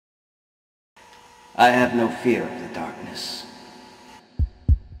I have no fear of the darkness.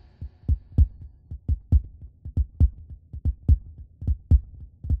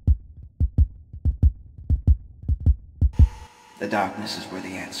 The darkness is where the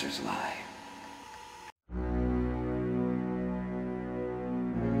answers lie.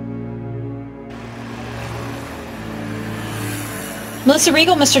 Melissa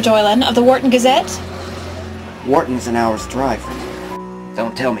Regal, Mr. Doylan, of the Wharton Gazette? Wharton's an hour's drive from here.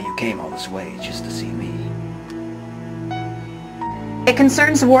 Don't tell me you came all this way just to see me. It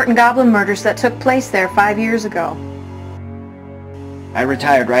concerns the Wharton Goblin murders that took place there 5 years ago. I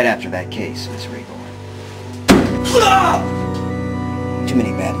retired right after that case, Miss Regal. Too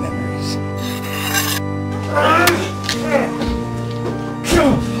many bad memories.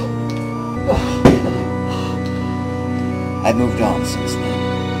 I've moved on since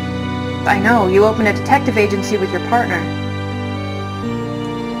then. I know, you opened a detective agency with your partner.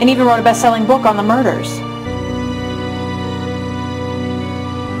 And even wrote a best-selling book on the murders.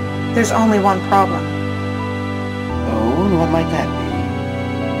 There's only one problem. Oh, and what might that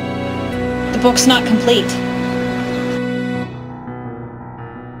be? The book's not complete.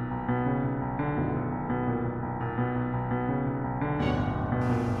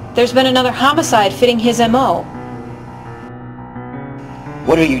 There's been another homicide fitting his MO.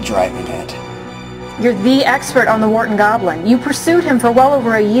 What are you driving at? You're the expert on the Wharton Goblin. You pursued him for well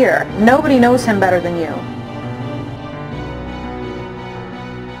over a year. Nobody knows him better than you.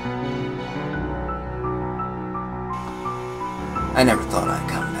 I never thought I'd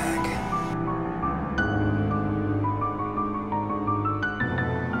come back.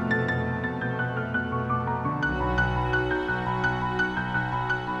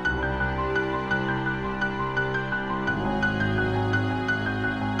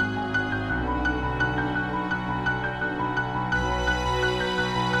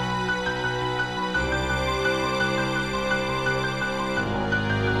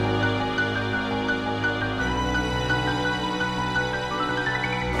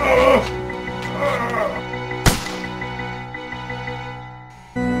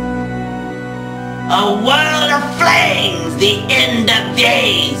 A world of flames, the end of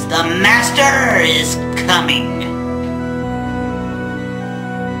days, the master is coming.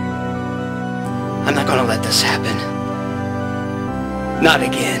 I'm not gonna let this happen. Not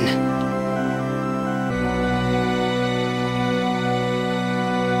again.